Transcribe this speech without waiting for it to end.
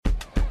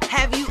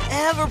Have you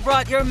ever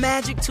brought your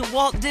magic to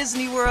Walt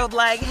Disney World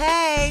like,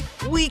 hey,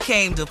 we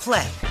came to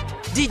play?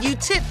 Did you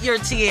tip your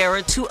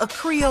tiara to a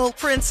Creole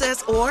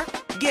princess or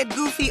get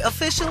goofy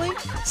officially?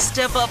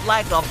 Step up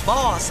like a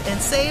boss and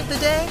save the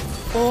day?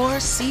 Or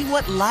see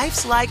what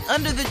life's like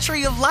under the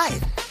tree of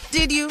life?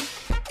 Did you?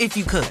 If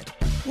you could.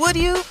 Would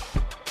you?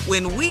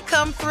 When we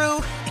come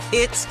through,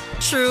 it's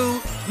true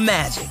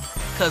magic.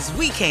 'Cause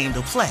we came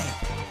to play.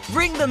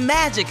 Bring the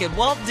magic at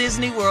Walt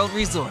Disney World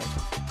Resort.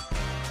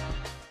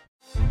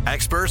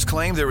 Experts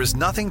claim there is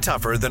nothing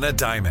tougher than a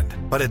diamond.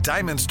 But at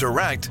Diamonds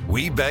Direct,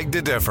 we beg to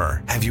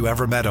differ. Have you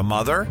ever met a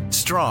mother?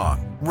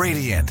 Strong,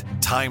 radiant,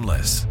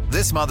 timeless.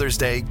 This Mother's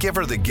Day, give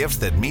her the gift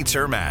that meets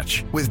her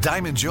match. With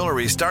diamond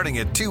jewelry starting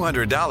at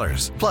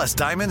 $200. Plus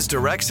Diamonds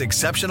Direct's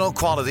exceptional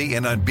quality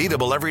and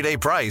unbeatable everyday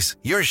price,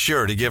 you're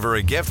sure to give her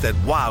a gift that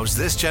wows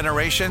this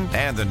generation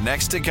and the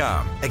next to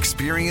come.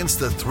 Experience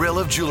the thrill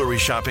of jewelry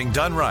shopping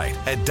done right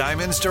at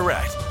Diamonds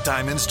Direct.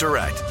 Diamonds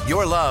Direct.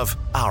 Your love,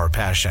 our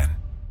passion.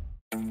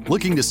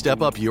 Looking to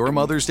step up your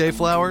Mother's Day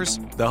flowers?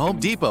 The Home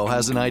Depot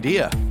has an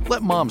idea.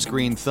 Let Mom's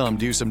green thumb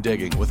do some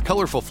digging with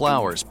colorful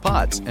flowers,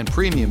 pots, and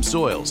premium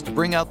soils to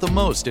bring out the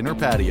most in her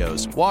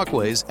patios,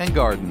 walkways, and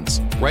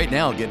gardens. Right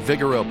now, get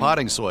Vigoro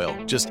potting soil,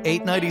 just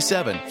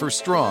 $8.97 for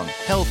strong,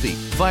 healthy,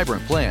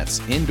 vibrant plants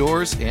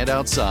indoors and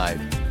outside.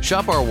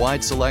 Shop our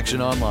wide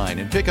selection online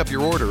and pick up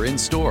your order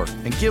in-store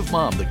and give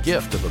Mom the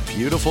gift of a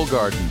beautiful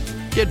garden.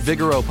 Get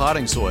Vigoro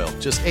potting soil,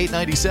 just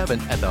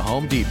 $8.97 at the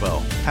Home Depot.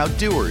 How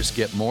doers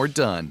get more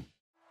done.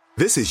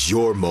 This is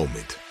your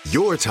moment,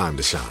 your time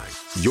to shine,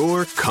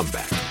 your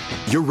comeback.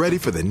 You're ready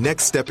for the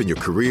next step in your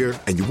career,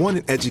 and you want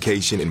an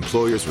education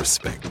employers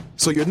respect.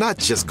 So you're not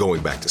just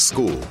going back to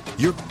school,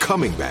 you're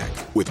coming back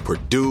with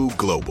Purdue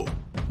Global.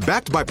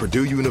 Backed by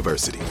Purdue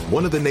University,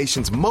 one of the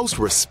nation's most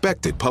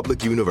respected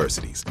public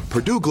universities,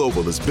 Purdue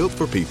Global is built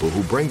for people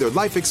who bring their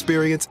life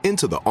experience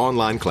into the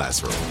online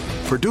classroom.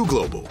 Purdue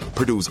Global,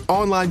 Purdue's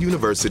online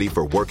university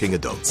for working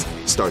adults.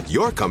 Start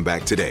your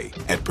comeback today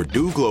at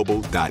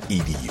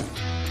purdueglobal.edu.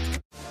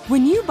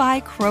 When you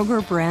buy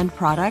Kroger brand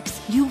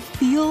products, you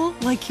feel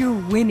like you're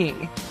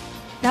winning.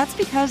 That's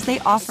because they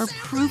offer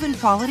proven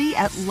quality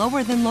at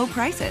lower than low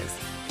prices.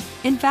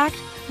 In fact,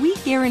 we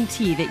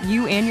guarantee that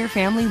you and your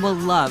family will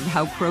love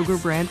how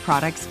Kroger brand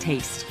products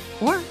taste,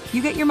 or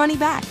you get your money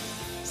back.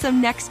 So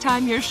next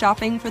time you're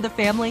shopping for the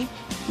family,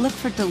 look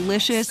for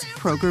delicious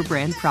Kroger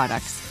brand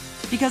products,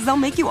 because they'll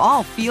make you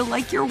all feel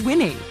like you're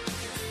winning.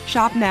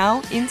 Shop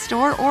now,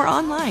 in-store, or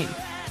online.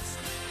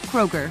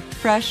 Kroger,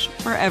 fresh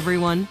for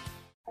everyone.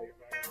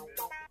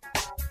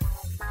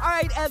 All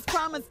right, as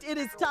promised, it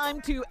is time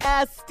to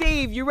ask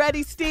Steve. You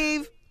ready,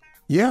 Steve?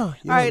 Yeah. All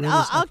right,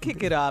 I'll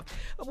kick it off.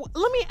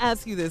 Let me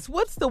ask you this.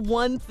 What's the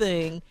one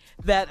thing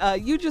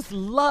that you just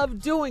love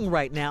doing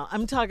right now?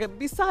 I'm talking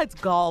besides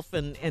golf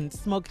and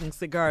smoking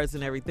cigars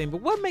and everything,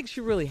 but what makes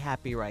you really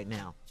happy right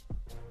now?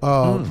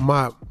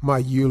 My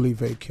yearly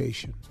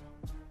vacation.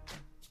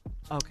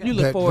 Okay. You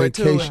look forward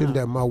to vacation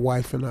that my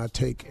wife and I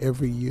take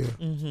every year.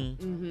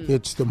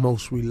 It's the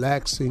most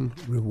relaxing,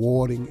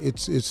 rewarding.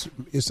 It's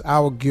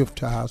our gift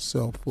to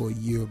ourselves for a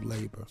year of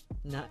labor.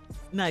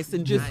 Nice.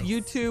 And just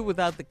you two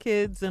without the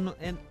kids and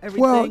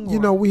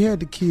everything? Well, we had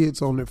the kids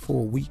on it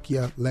for a week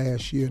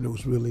last year, and it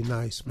was really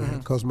nice, man,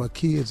 because my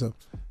kids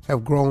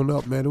have grown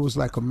up, man. It was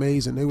like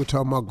amazing. They were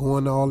talking about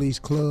going to all these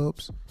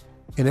clubs,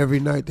 and every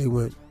night they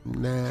went,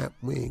 nah,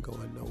 we ain't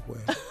going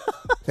nowhere.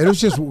 And it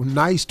was just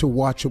nice to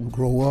watch them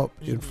grow up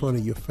in front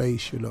of your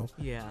face,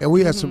 Yeah. And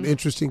we had some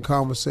interesting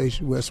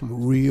conversations. We had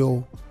some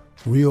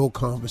real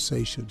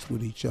conversations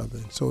with each other.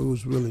 And so it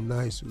was really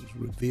nice. It was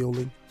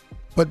revealing.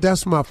 But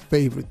that's my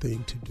favorite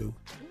thing to do.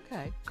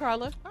 Okay.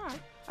 Carla? All right.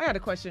 I got a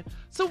question.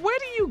 So where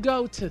do you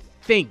go to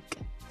think,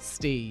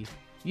 Steve?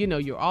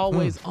 You're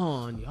always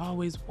on. You're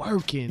always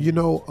working.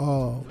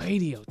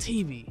 Radio,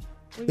 TV.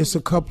 It's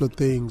a couple of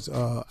things.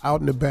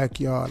 Out in the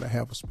backyard, I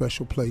have a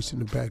special place in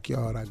the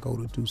backyard I go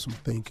to do some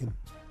thinking.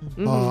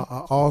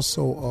 I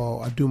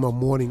also I do my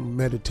morning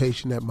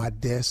meditation at my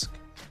desk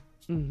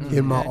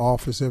in my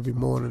office every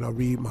morning. I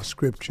read my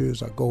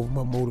scriptures. I go over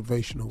my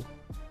motivational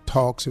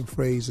talks and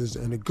phrases.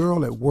 And a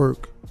girl at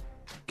work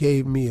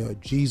gave me a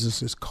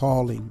Jesus is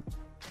Calling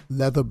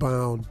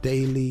leather-bound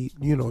daily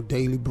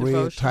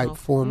bread type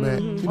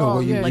format.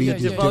 Where you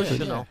read your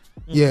devotional.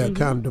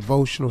 Kind of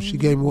devotional. She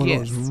gave me one that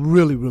was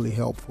really, really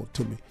helpful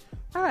to me.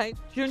 All right,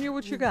 Junior,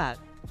 what you got?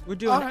 We're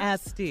doing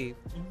Ask Steve.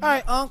 All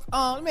right,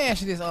 let me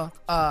ask you this,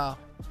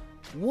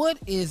 what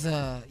is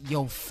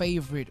your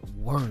favorite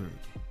word?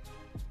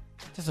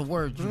 Just a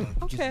word you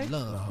just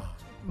love.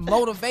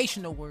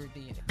 Motivational word,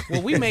 then.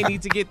 Well, we may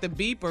need to get the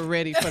beeper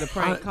ready for the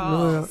prank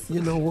calls. Well,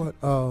 you know what?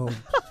 I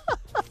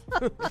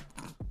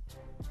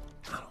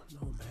don't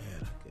know,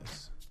 man. I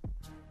guess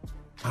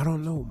I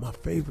don't know my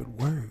favorite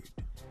word.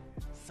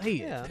 Say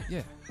it.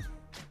 Yeah.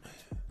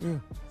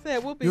 Say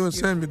it. We'll be you and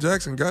Samuel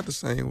Jackson got the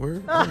same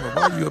word. I don't know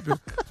why you up here.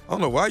 I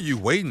don't know why you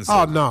waiting.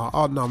 Oh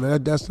no,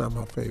 man. That's not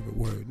my favorite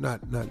word. Not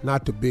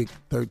the big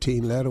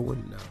 13-letter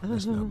one. No,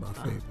 that's not my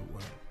favorite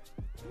word.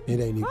 It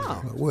ain't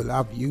even. Well,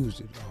 I've used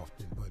it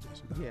often, but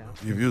it's Yeah.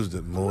 You've used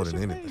it more than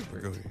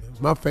anything. Go ahead.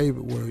 My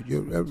favorite word,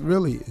 it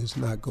really is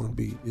not going to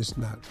be, it's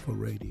not for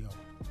radio.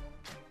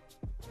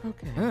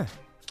 Okay.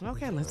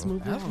 Okay, let's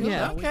move on.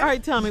 Yeah. Okay. All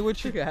right, Tommy,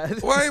 what you got?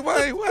 Wait.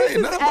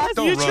 No,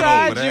 don't you run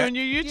tried, over that.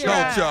 Junior. You Don't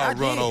tried. y'all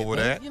run over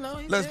that.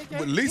 Let's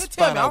at least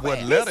find out what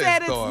He letter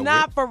said it it's starts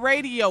not with. for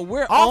radio.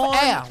 We're Off on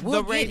air. the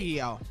We'll get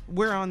radio.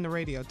 We're on the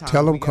radio, Tommy.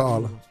 Tell them, We gotta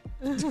Carla.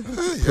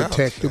 move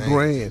Protect the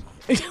brand.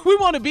 on. We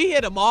want to be here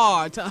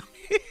tomorrow, Tommy.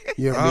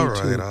 Yeah, All me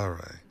too.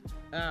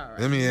 right.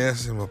 Let me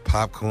ask him a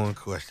popcorn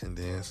question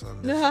then. So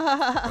I'm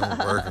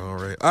working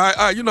on it. All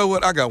right. You know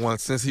what? I got one.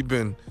 Since he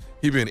been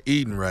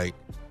eating right.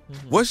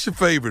 What's your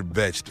favorite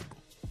vegetable?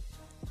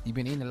 You've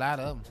been eating a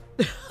lot of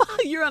them.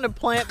 You're on a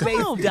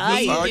plant-based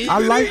diet.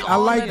 I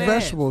like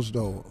vegetables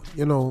though.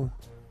 You know.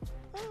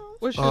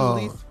 What's your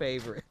least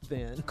favorite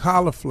then?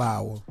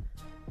 Cauliflower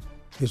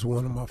is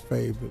one of my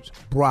favorites.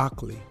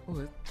 Broccoli.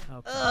 Oh,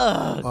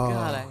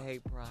 God, I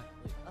hate broccoli.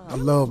 I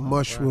love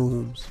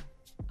mushrooms.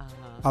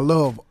 I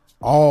love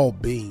all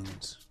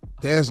beans.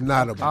 There's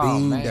not a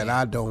bean that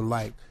I don't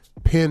like.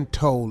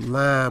 Pinto,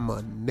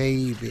 lima,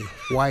 navy,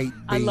 white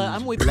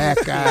beans,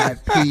 black-eyed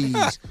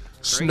peas,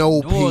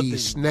 snow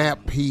peas,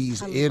 snap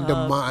peas,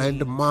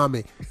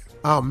 edamame.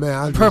 Oh, man.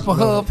 I Purple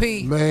hub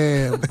pea.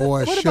 Man,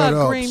 boy, What shut about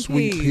up. green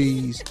Sweet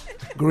peas,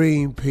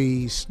 green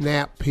peas,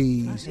 snap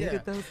peas.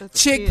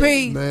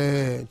 Chickpea.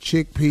 Man,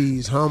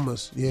 chickpeas,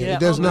 hummus. Yeah,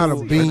 there's not a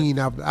hummus.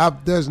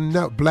 bean. There's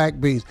not black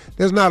beans.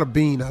 There's not a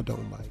bean I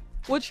don't like.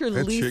 What's your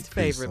That least chickpea's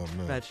favorite something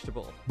else.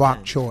 vegetable?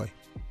 Bok choy.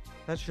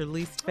 That's your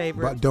least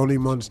favorite? But don't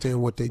even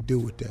understand what they do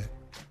with that.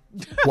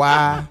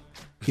 Why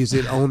is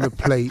it on the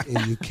plate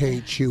and you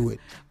can't chew it?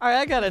 All right,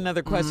 I got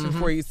another question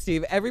for you,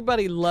 Steve.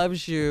 Everybody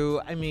loves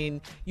you. I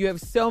mean, you have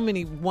so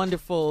many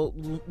wonderful,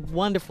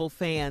 wonderful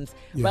fans.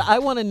 Yeah. But I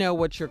want to know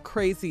what your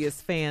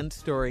craziest fan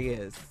story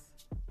is.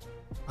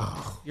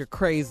 Oh. Your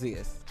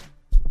craziest.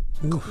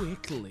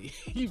 Quickly.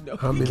 You know.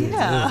 How many?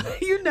 Yeah,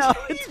 you know.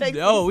 It takes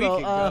know me we so,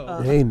 can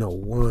go. There ain't no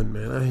one,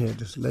 man. I had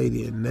this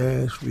lady in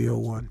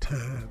Nashville one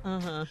time.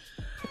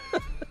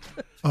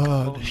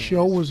 The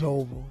show was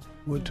over.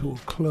 Went to a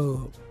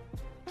club.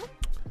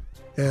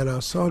 And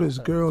I saw this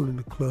girl in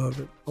the club.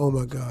 And, oh,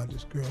 my God,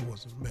 this girl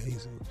was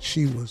amazing.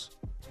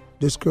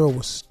 This girl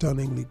was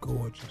stunningly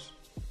gorgeous.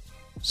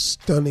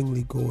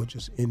 Stunningly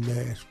gorgeous in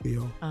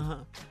Nashville.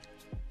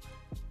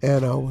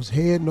 And I was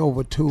heading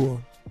over to her.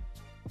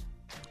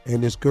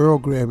 And this girl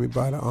grabbed me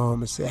by the arm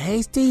and said,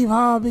 "Hey, Steve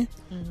Harvey."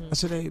 I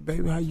said, "Hey,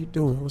 baby, how you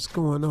doing? What's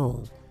going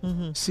on?"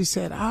 She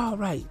said, "All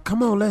right,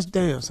 come on, let's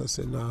dance." I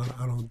said, "No,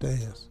 I don't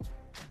dance."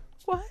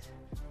 What?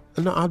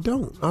 No, I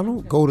don't. I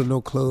don't go to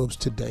no clubs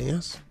to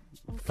dance.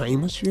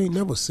 Famous, you ain't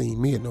never seen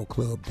me at no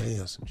club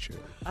dancing,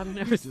 shit. I've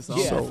never seen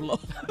So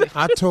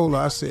I told her,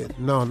 I said,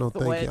 no,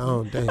 thank you, I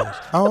don't dance.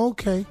 Oh,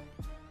 okay.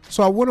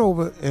 So I went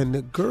over, and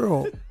the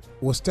girl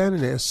was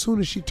standing there. As soon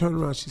as she turned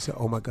around, she said,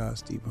 "Oh, my God,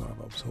 Steve Harvey,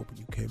 I was hoping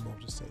you came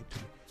over to say to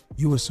me.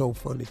 You were so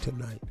funny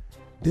tonight."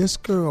 This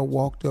girl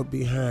walked up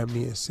behind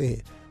me and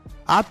said,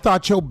 "I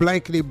thought your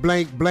blankety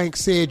blank blank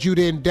said you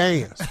didn't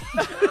dance."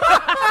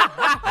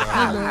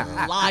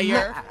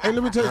 Liar. Hey,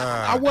 let me tell you,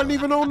 I wasn't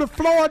even on the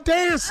floor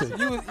dancing.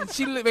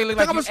 She looked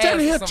like I was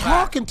standing here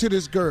talking to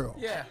this girl.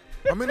 Yeah.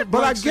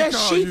 But I guess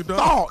she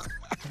thought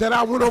that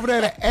I went over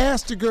there to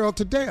ask the girl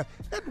to dance.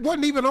 That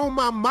wasn't even on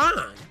my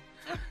mind.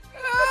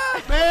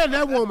 Man,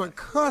 that woman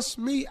cussed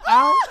me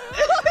out.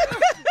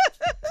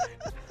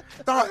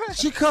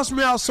 She cussed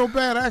me out so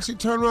bad, I actually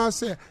turned around and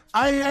said,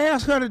 "I ain't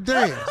asked her to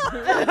dance.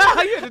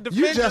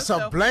 You just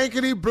a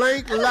blankety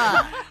blank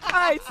lie." All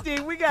right,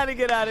 Steve, we got to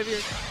get out of here.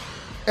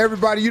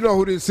 Everybody, you know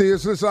who this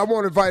is. Listen, I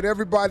want to invite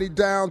everybody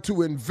down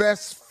to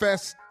Invest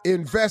Fest.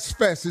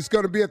 It's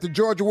going to be at the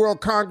Georgia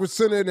World Congress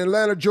Center in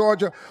Atlanta,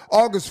 Georgia,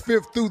 August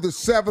 5th through the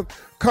 7th.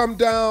 Come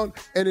down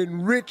and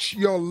enrich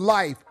your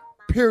life,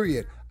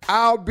 period.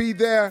 I'll be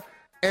there,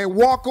 and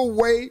walk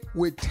away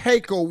with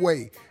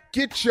takeaway.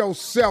 Get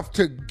yourself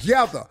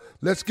together.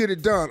 Let's get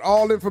it done.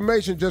 All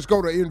information, just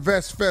go to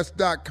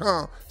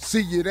investfest.com.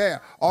 See you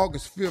there,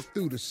 August 5th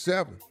through the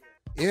 7th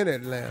in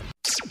Atlanta.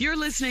 You're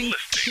listening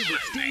to the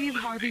Steve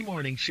Harvey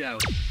Morning Show.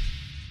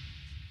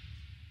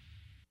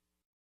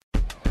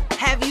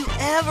 Have you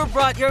ever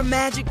brought your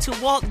magic to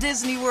Walt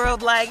Disney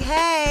World like,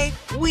 hey,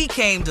 we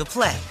came to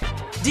play?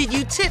 Did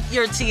you tip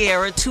your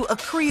tiara to a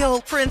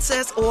Creole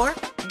princess or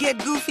get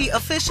goofy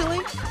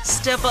officially?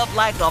 Step up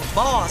like a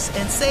boss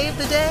and save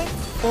the day?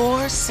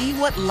 Or see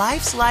what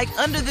life's like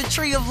under the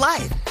tree of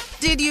life?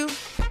 Did you?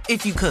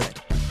 If you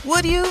could.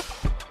 Would you?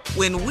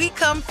 When we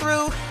come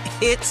through,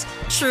 it's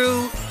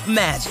true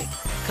magic.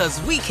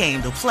 'Cause we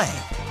came to play.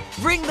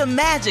 Bring the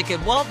magic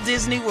at Walt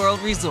Disney World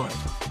Resort.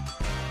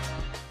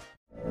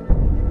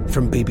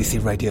 From BBC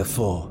Radio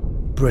 4,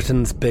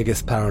 Britain's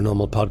biggest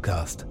paranormal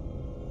podcast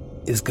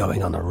is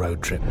going on a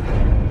road trip.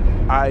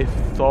 I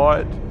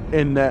thought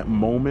in that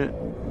moment,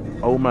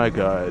 oh my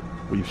God,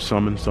 we've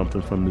summoned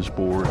something from this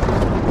board.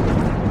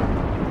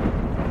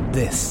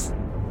 This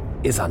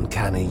is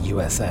Uncanny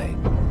USA.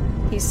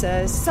 He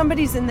says,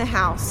 somebody's in the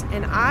house,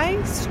 and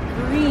I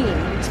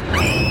screamed.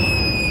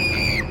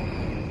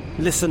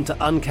 Listen to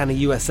Uncanny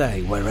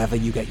USA wherever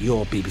you get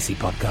your BBC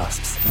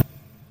podcasts,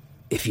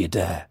 if you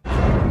dare.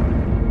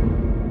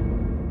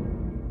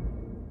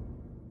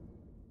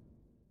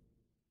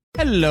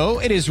 Hello,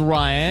 it is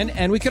Ryan,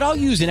 and we could all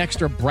use an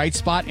extra bright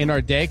spot in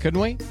our day,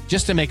 couldn't we?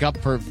 Just to make up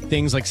for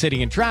things like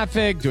sitting in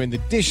traffic, doing the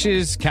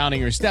dishes,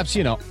 counting your steps,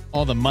 you know,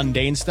 all the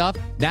mundane stuff.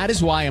 That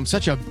is why I'm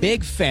such a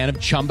big fan of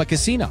Chumba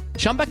Casino.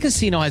 Chumba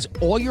Casino has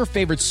all your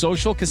favorite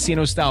social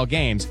casino-style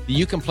games that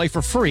you can play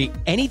for free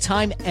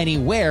anytime,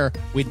 anywhere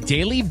with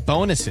daily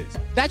bonuses.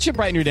 That should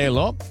brighten your day a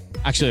little.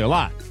 Actually, a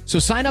lot. So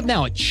sign up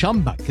now at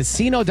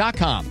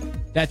ChumbaCasino.com.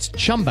 That's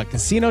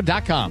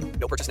ChumbaCasino.com.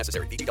 No purchase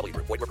necessary. VGW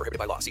Group. Void where prohibited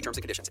by law. See terms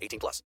and conditions.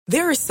 18+.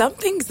 There are some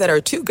things that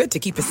are too good to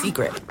keep a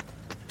secret.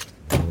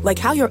 Like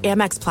how your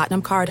Amex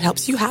Platinum card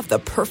helps you have the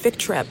perfect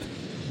trip.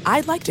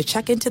 I'd like to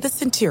check into the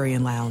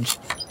Centurion Lounge.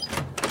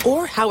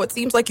 Or how it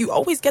seems like you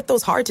always get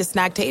those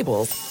hard-to-snag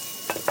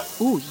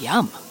tables. Ooh,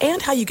 yum. And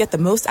how you get the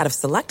most out of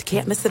select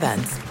can't-miss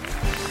events.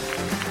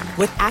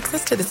 With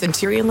access to the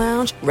Centurion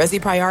Lounge,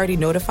 Resi Priority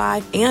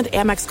Notified, and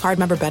Amex card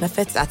member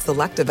benefits at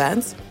select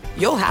events,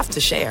 you'll have to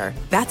share.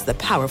 That's the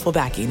powerful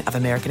backing of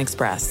American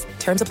Express.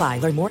 Terms apply.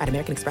 Learn more at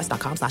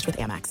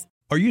americanexpress.com/withAmex.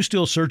 Are you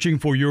still searching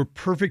for your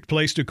perfect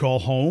place to call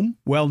home?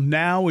 Well,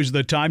 now is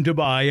the time to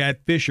buy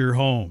at Fisher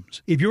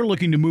Homes. If you're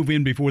looking to move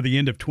in before the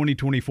end of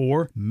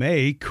 2024,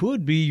 May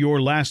could be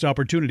your last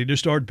opportunity to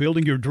start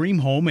building your dream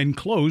home and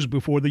close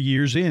before the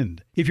year's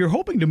end. If you're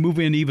hoping to move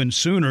in even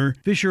sooner,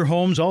 Fisher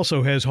Homes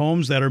also has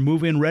homes that are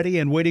move-in ready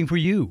and waiting for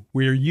you,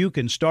 where you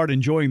can start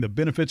enjoying the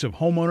benefits of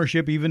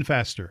homeownership even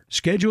faster.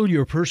 Schedule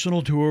your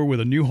personal tour with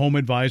a new home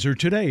advisor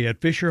today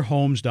at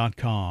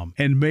FisherHomes.com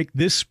and make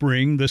this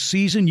spring the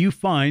season you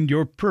find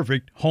your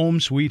perfect home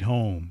sweet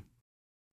home.